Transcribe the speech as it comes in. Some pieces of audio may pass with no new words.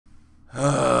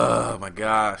Oh my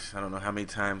gosh, I don't know how many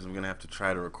times I'm gonna have to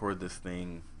try to record this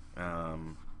thing.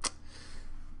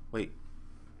 Wait.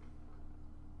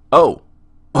 Oh,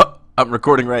 I'm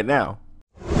recording right now.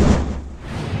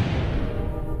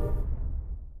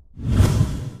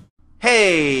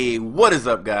 Hey, what is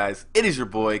up, guys? It is your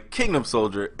boy, Kingdom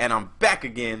Soldier, and I'm back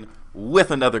again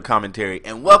with another commentary.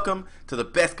 And welcome to the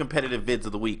best competitive vids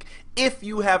of the week. If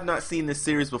you have not seen this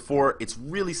series before, it's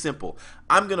really simple.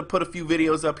 I'm going to put a few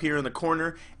videos up here in the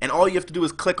corner, and all you have to do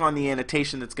is click on the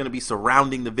annotation that's going to be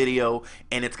surrounding the video,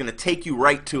 and it's going to take you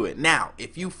right to it. Now,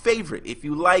 if you favorite, if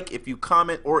you like, if you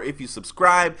comment, or if you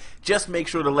subscribe, just make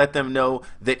sure to let them know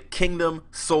that Kingdom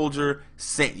Soldier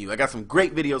sent you. I got some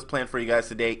great videos planned for you guys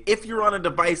today. If you're on a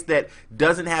device that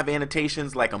doesn't have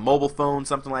annotations, like a mobile phone,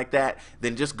 something like that,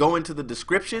 then just go into the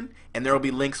description and there will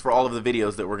be links for all of the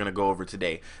videos that we're going to go over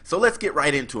today. So let's get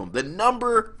right into them. The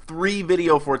number 3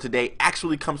 video for today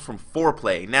actually comes from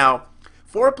Foreplay. Now,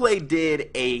 Foreplay did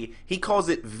he calls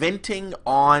it venting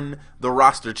on the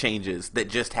roster changes that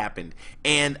just happened.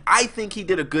 And I think he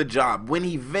did a good job. When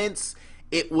he vents,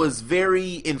 it was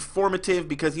very informative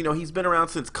because, you know, he's been around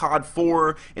since COD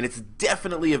 4, and it's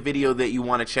definitely a video that you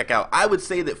want to check out. I would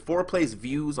say that Foreplay's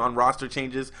views on roster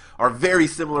changes are very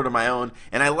similar to my own,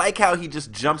 and I like how he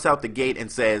just jumps out the gate and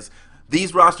says,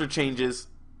 these roster changes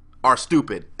are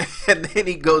stupid. And then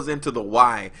he goes into the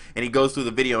why, and he goes through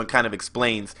the video and kind of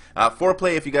explains.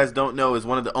 Foreplay, if you guys don't know, is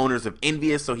one of the owners of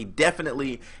Envious, so he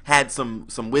definitely had some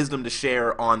wisdom to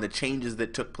share on the changes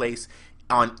that took place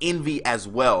on Envy as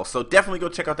well. So definitely go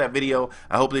check out that video.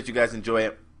 I hope that you guys enjoy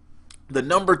it. The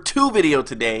number 2 video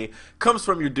today comes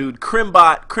from your dude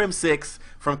Crimbot, Crim6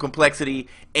 from Complexity,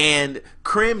 and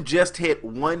Crim just hit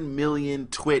 1 million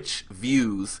Twitch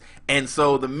views. And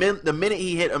so the minute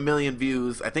he hit 1 million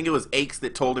views, I think it was Aches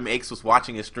that told him Aches was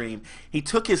watching his stream, he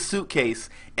took his suitcase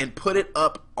and put it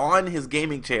up on his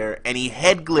gaming chair, and he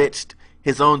head glitched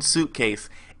his own suitcase.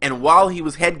 And while he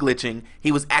was head glitching,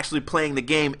 he was actually playing the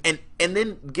game, and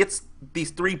then gets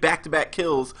these 3 back-to-back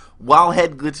kills while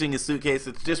head glitching his suitcase.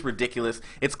 It's just ridiculous.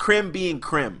 It's Crim being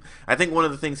Crim. I think one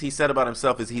of the things he said about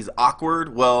himself is he's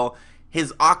awkward. Well,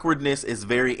 his awkwardness is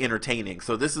very entertaining.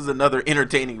 So this is another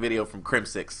entertaining video from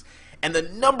Crim6. And the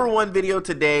number 1 video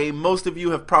today, most of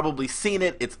you have probably seen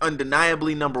it. It's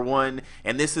undeniably number 1,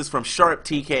 and this is from Sharp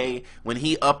TK when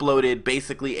he uploaded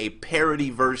basically a parody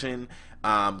version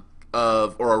or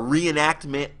a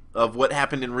reenactment of what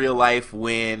happened in real life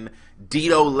when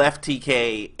Dito left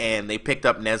TK and they picked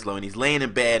up Neslo, and he's laying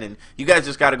in bed, and you guys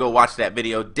just got to go watch that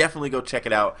video. Definitely go check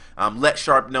it out. Let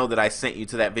Sharp know that I sent you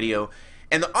to that video.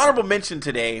 And the honorable mention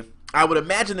today, I would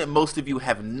imagine that most of you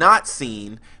have not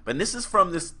seen, but this is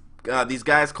from these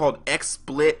guys called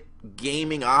XSplit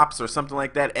Gaming Ops or something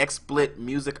like that, XSplit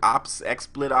Music Ops,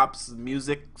 XSplit Ops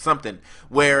Music something,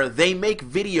 where they make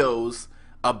videos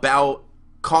about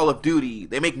Call of Duty.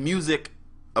 They make music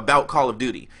about Call of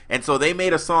Duty, and so they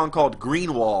made a song called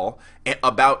Greenwall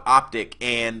about Optic.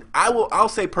 And I'll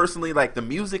say personally, like, the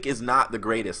music is not the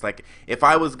greatest. Like, if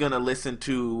I was gonna listen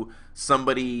to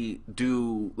somebody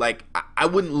do, like, I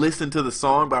wouldn't listen to the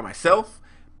song by myself.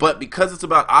 But because it's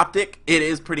about Optic, it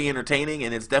is pretty entertaining,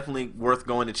 and it's definitely worth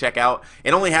going to check out.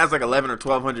 It only has like 11 or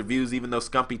 1,200 views, even though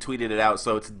Scumpy tweeted it out,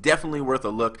 so it's definitely worth a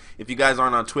look. If you guys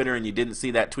aren't on Twitter and you didn't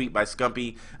see that tweet by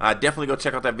Scumpy, definitely go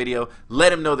check out that video.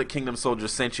 Let him know that Kingdom Soldier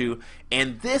sent you.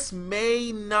 And this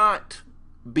may not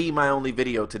be my only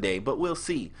video today, but we'll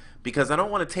see, because I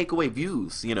don't want to take away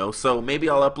views, you know, so maybe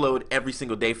I'll upload every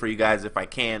single day for you guys if I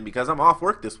can, because I'm off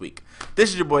work this week.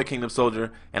 This is your boy Kingdom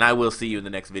Soldier, and I will see you in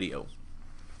the next video.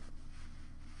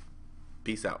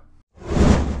 Peace out.